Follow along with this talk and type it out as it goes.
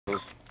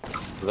Was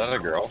that a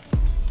girl?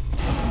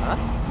 Huh?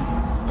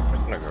 A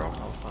person, a girl?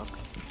 Oh fuck.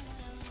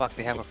 Fuck,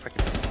 they have a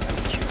freaking.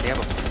 They have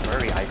a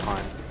furry icon.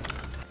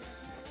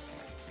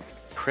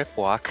 Crip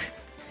walk.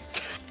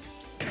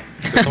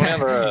 There's someone on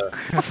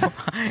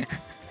the.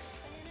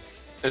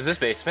 Is this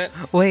basement?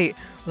 Wait,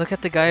 look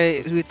at the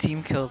guy who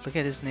team killed. Look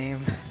at his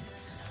name.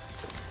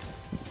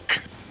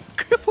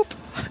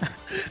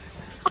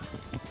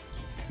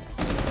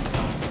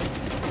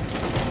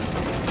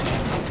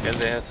 Yeah,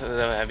 they have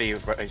a heavy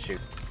right shoot.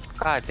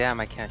 God damn,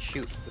 I can't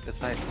shoot with this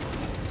sight.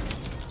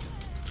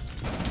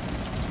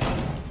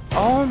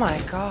 Oh my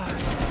god.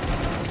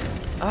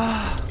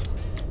 Ah.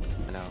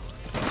 I know.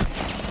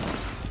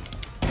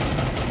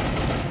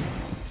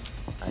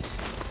 Nice.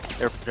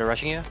 They're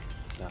rushing you?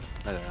 No,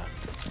 they're not.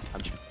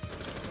 I'm just.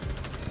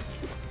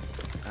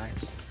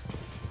 Nice.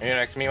 Are you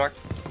next to me, Mark?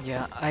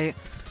 Yeah,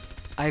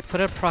 I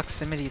put a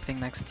proximity thing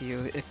next to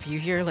you. If you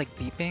hear like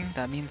beeping,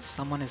 that means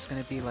someone is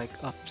gonna be like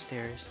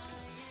upstairs,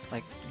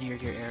 like near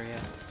your area.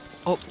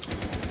 Oh,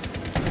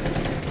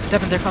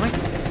 Devin, they're coming.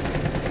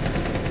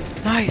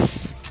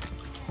 Nice.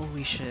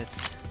 Holy shit.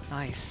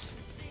 Nice.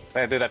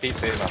 Man, dude, that beep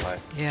saved my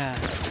life. Yeah.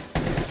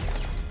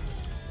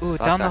 Ooh,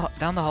 Got down that.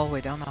 down the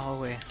hallway, down the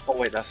hallway. Oh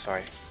wait, that's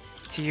sorry.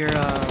 To your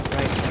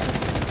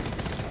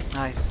right.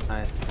 Nice.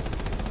 Nice.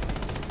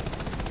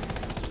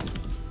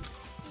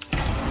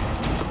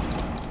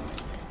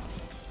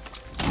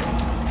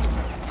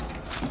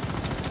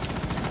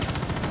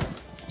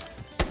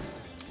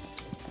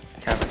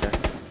 Cabin there.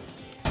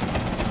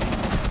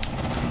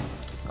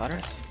 Got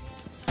her?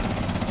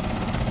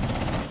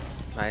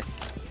 Nice.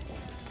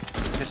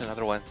 There's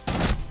another one.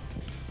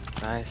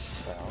 Nice.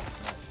 Well,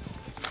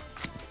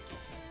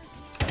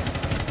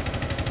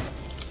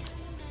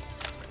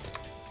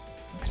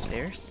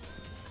 Stairs?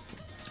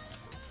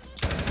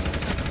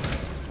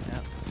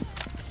 Yep.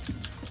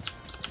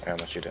 I'm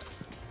gonna shoot it.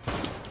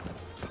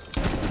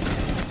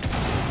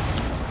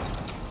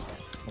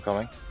 I'm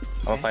coming.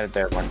 I'm gonna find it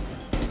there, Mark.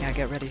 Yeah,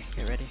 get ready,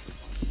 get ready.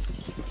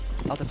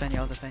 I'll defend you,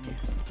 I'll defend you.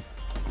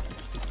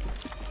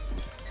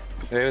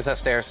 There was that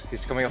stairs.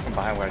 He's coming up from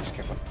behind where I just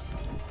came from.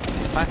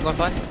 Fine, go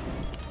fine.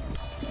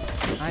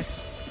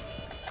 Nice.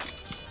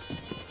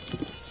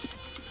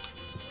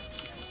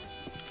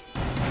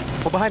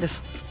 Oh, behind us!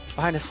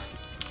 Behind us!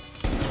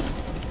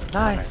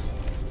 Nice!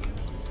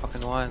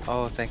 Fucking one.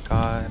 Oh, thank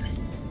god.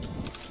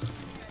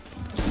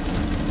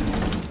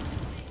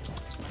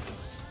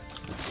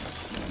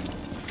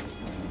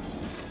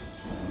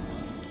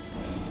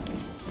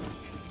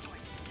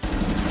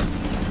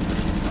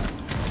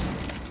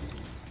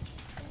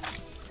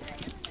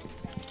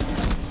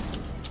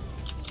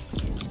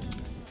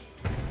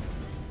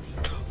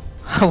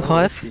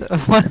 What?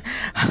 What?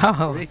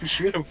 How? You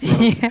shoot him,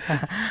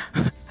 Yeah.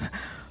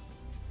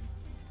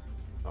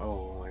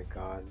 Oh my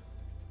god.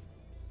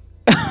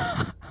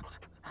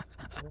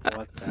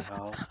 What the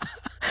hell?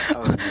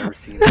 I've never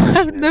seen that.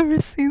 I've shit. never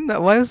seen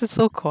that. Why was it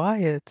so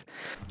quiet?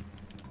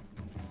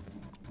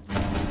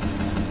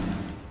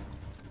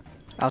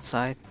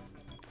 Outside.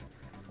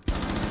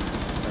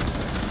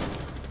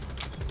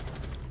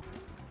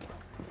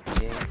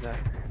 Yeah,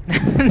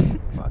 exactly.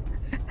 Fuck.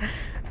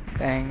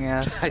 Hang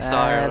us I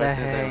saw her out, as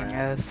soon as I hang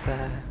ran. us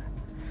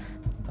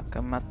Look,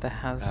 I'm at the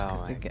house. Oh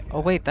 'Cause they my get... God. Oh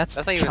wait, that's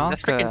That's not even.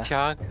 That's freaking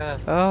Tachanka. Chanka.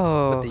 With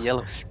Oh, the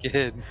yellow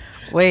skin.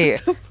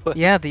 wait.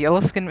 Yeah, the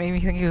yellow skin made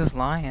me think he was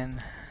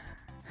Lion.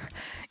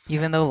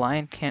 Even though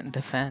Lion can't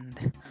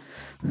defend.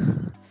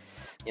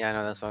 Yeah, I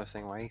know. That's what I was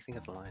saying. Why do you think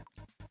it's a lion?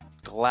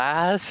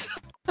 Glass.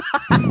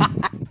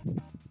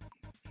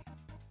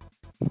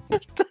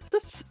 This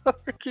is so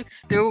freaking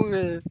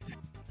stupid.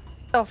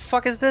 What the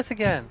fuck is this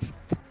again?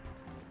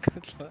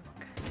 Good luck.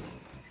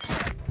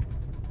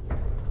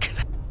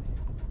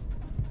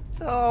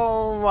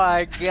 Oh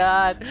my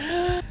god.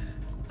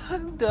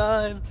 I'm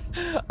done.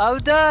 I'm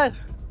done.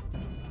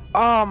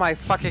 Oh my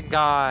fucking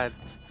god.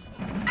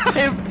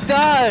 I'm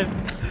done.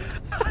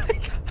 I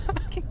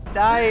fucking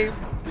died.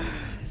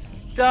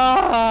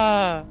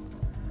 Duh.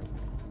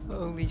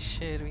 Holy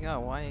shit, we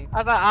got white.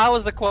 I thought I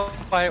was the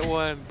quiet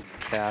one.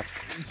 Cap.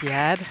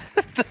 Yad?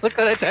 Look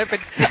what I typed in.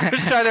 I was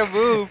trying to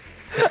move.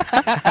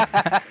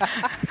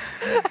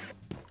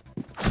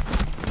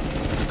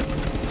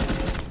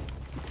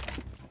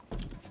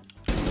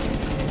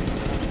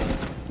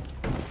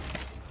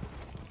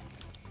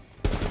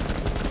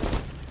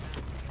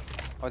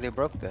 Oh, they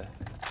broke that.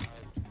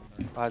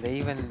 Wow, they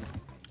even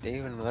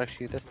let us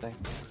shoot this thing.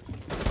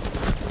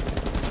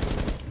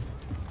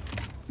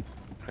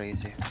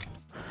 Crazy.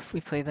 If we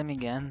play them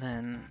again,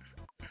 then...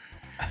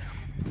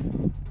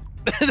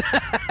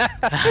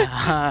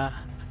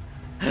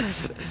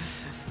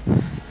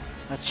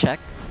 Let's check.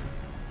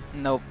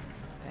 Nope.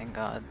 Thank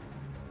God.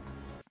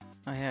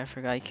 Oh yeah, I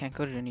forgot you can't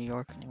go to New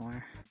York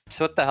anymore.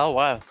 So what the hell?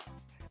 Why?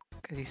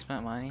 Cause you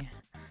spent money.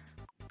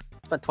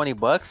 Spent 20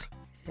 bucks?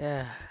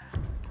 Yeah.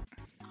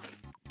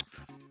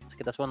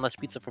 Okay, that's one less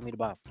pizza for me to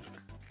buy.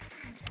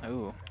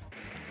 Ooh.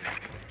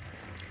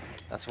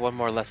 That's one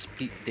more less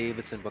Pete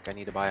Davidson book I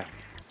need to buy.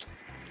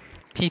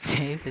 Pete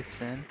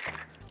Davidson.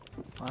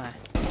 Why?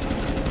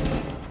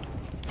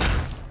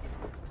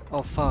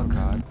 Oh fuck.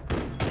 God.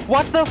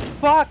 What the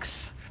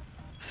fuck's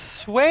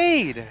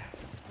Suede?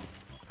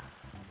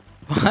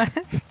 What?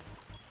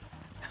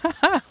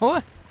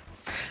 What?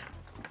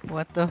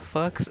 What the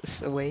fuck's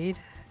Suede?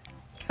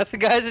 That's the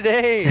guy's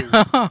name.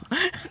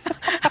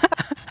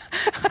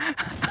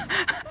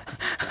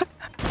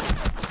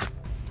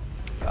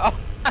 Oh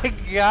my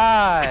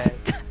god.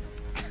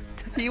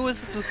 He was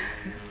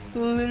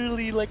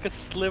literally like a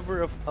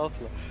sliver of health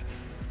left.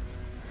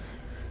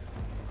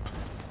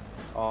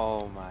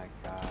 Oh my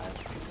god.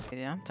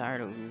 Yeah, I'm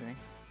tired of losing.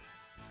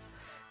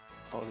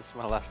 Oh, this is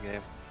my last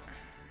game.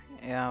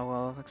 Yeah,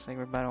 well, it looks like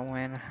we're about to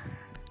win.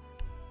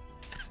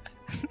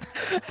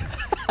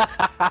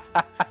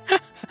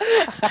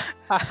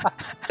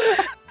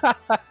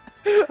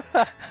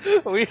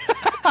 We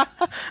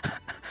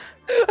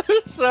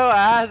we're so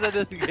ass at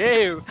this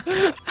game.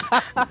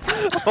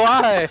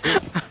 Why?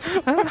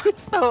 We're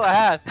so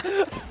ass.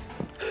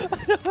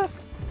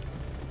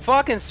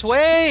 Fucking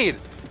Suede!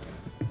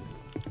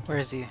 Where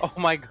is he? Oh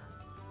my god.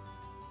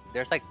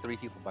 There's like 3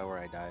 people by where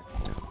I died.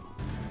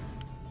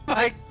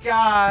 My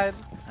god!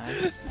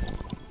 Nice.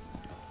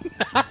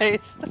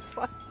 Nice!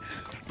 Fuck.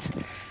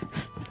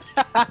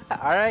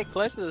 Alright,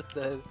 clutch this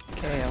then.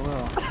 Okay, I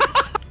will.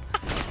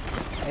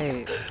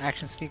 Hey,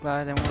 actions speak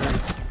louder than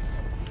words.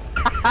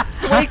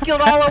 Suede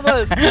killed all of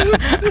us!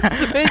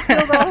 Suede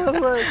killed all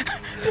of us!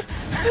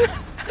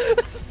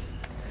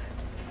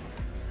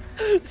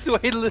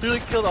 Suede literally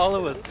killed all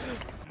of us.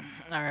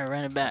 Alright,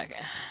 run it back.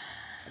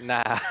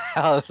 Nah,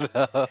 hell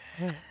no.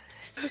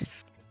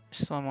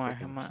 Just one more.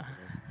 Come on.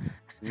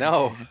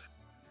 No.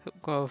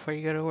 Go before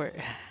you go to work.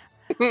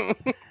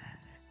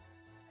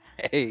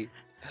 Hey.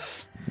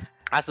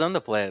 Ask them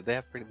to play it. They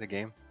have pretty good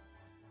game.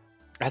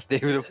 Ask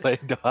David to play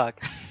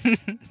Doc.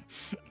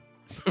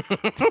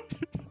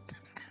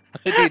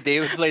 Dude,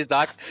 David plays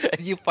Doc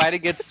and you fight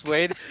against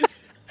Suede.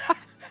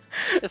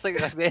 It's like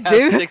they have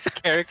David- 6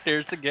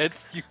 characters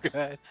against you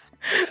guys.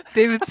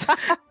 David's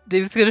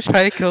gonna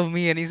try to kill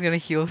me and he's gonna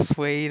heal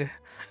Suede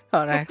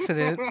on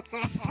accident.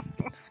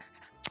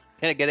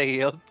 Can I get a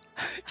heal?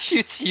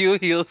 Shoots you,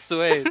 heal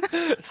Suede.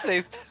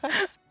 Same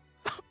time.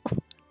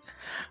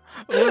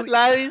 That'd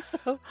be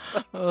so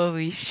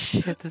Holy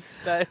shit.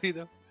 That'd be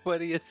the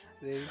funniest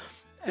thing.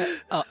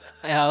 Oh,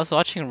 yeah, I was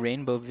watching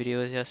rainbow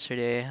videos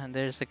yesterday, and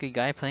there's like a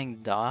guy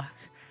playing Doc,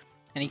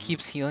 and he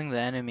keeps healing the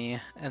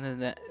enemy, and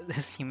then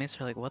his teammates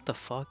are like, "What the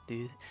fuck,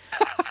 dude?"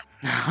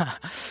 I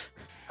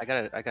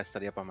gotta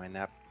study up on my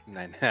nap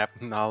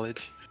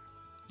knowledge.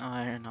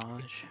 Iron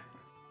knowledge.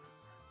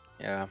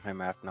 Yeah, my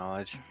math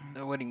knowledge.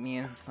 What do you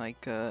mean?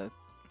 Like,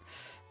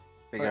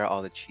 Figure out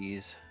all the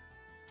cheese.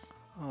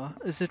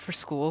 is it for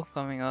school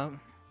coming up?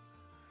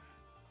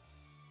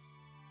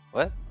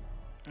 What?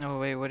 Oh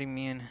wait, what do you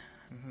mean?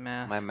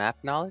 Math. My map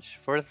knowledge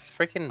for the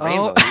freaking Oh,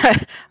 rainbow.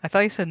 I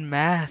thought you said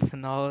math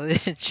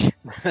knowledge.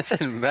 I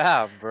said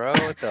map, bro.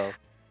 What the?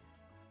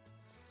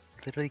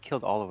 Literally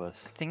killed all of us.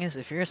 The thing is,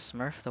 if you're a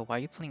Smurf, though, why are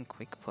you playing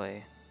quick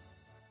play?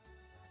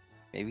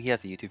 Maybe he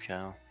has a YouTube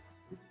channel.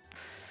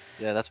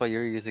 Yeah, that's why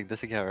you're using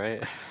this account,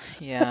 right?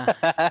 Yeah.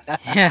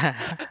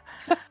 Yeah.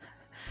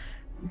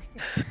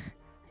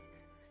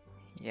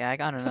 Yeah, I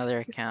got another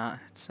account.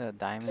 It's a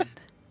diamond.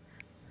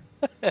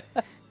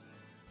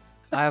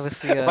 I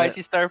obviously. Why'd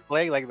you start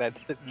playing like that?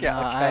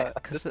 No,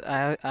 cause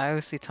I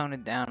obviously tone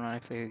it down when I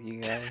play with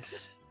you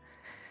guys.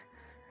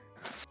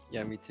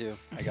 Yeah, me too.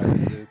 I got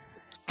it, dude.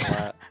 A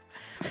lot.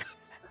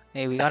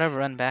 Hey, we gotta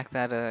run back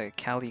that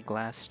Cali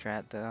glass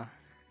strat though.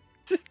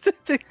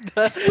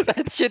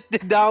 That shit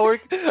did not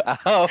work.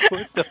 Ow,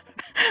 what the?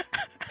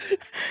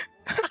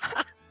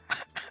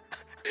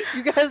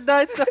 You guys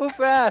died so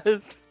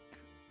fast.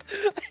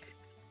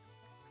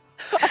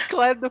 I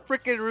climbed the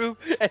freaking roof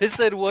and it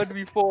said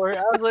 1v4.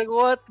 I was like,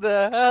 what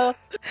the hell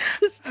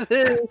is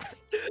this?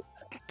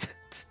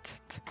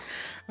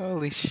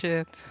 Holy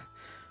shit.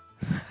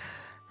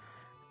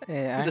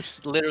 Yeah,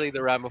 Just literally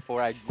the round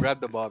before I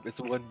grabbed the bomb. It's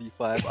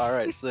 1v5.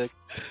 Alright, sick.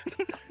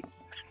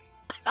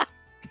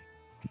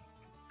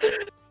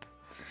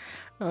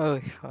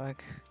 holy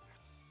fuck.